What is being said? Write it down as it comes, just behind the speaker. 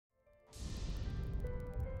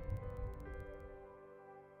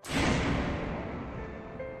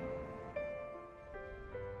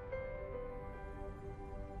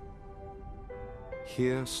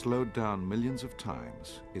Here, slowed down millions of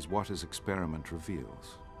times, is what his experiment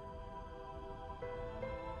reveals.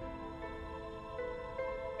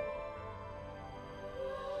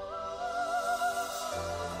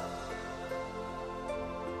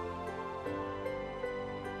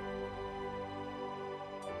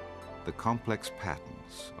 The complex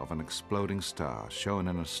patterns of an exploding star shown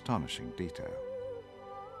in astonishing detail.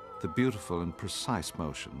 The beautiful and precise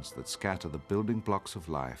motions that scatter the building blocks of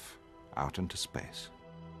life out into space.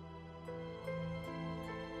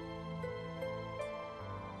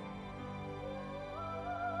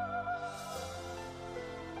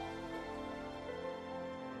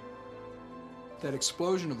 That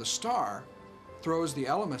explosion of the star throws the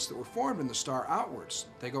elements that were formed in the star outwards.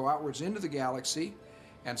 They go outwards into the galaxy,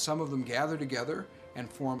 and some of them gather together and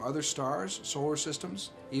form other stars, solar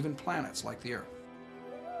systems, even planets like the Earth.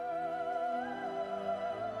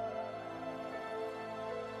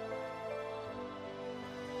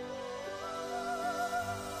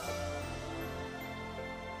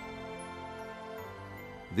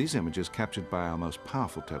 These images, captured by our most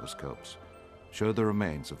powerful telescopes, show the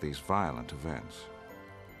remains of these violent events.